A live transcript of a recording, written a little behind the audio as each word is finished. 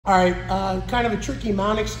All right, kind of a tricky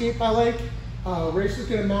mount escape I like. Racer's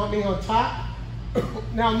gonna mount me on top.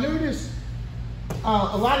 Now notice,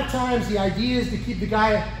 a lot of times the idea is to keep the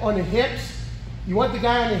guy on the hips. You want the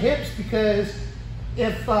guy on the hips because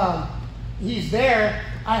if he's there,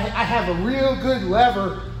 I have a real good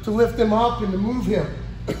lever to lift him up and to move him.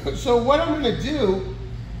 So what I'm gonna do,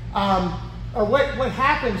 or what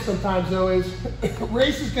happens sometimes though is,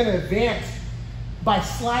 Racer's gonna advance by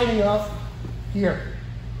sliding up here.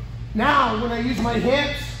 Now, when I use my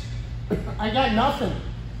hips, I got nothing.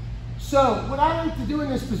 So what I like to do in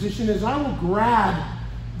this position is I will grab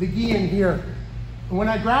the gi in here. And when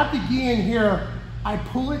I grab the gi in here, I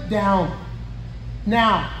pull it down.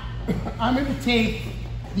 Now, I'm gonna take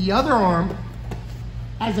the other arm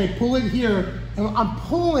as I pull it here, and I'm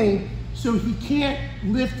pulling so he can't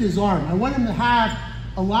lift his arm. I want him to have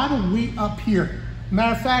a lot of weight up here.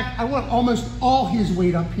 Matter of fact, I want almost all his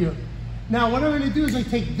weight up here. Now what I'm gonna do is I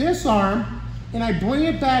take this arm and I bring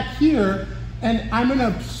it back here, and I'm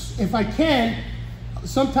gonna, if I can,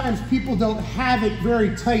 sometimes people don't have it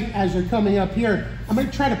very tight as they're coming up here. I'm gonna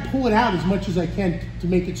try to pull it out as much as I can to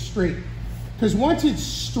make it straight. Because once it's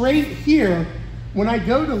straight here, when I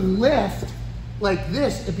go to lift like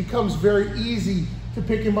this, it becomes very easy to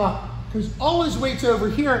pick him up. Because all his weight's over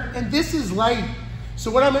here, and this is light. So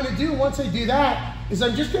what I'm gonna do once I do that is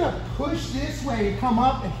I'm just gonna push this way and come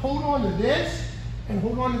up and hold on to this and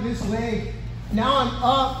hold on to this leg. Now I'm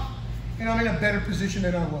up and I'm in a better position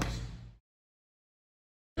than I was.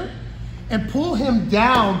 And pull him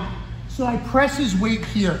down so I press his weight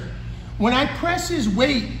here. When I press his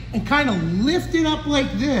weight and kind of lift it up like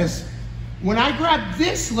this, when I grab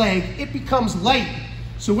this leg, it becomes light.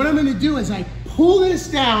 So what I'm gonna do is I pull this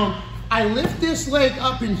down, I lift this leg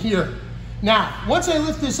up in here. Now, once I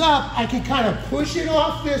lift this up, I can kind of push it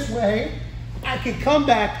off this way. I can come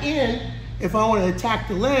back in if I want to attack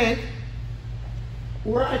the leg,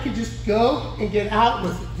 or I can just go and get out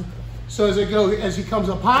with it. So as he comes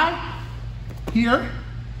up high, here,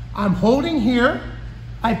 I'm holding here.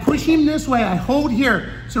 I push him this way, I hold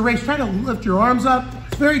here. So Race, try to lift your arms up.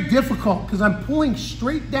 It's very difficult because I'm pulling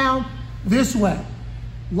straight down this way.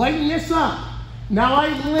 Lighten this up. Now I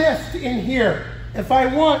lift in here. If I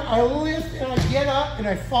want, I lift and I get up and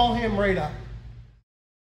I follow him right up.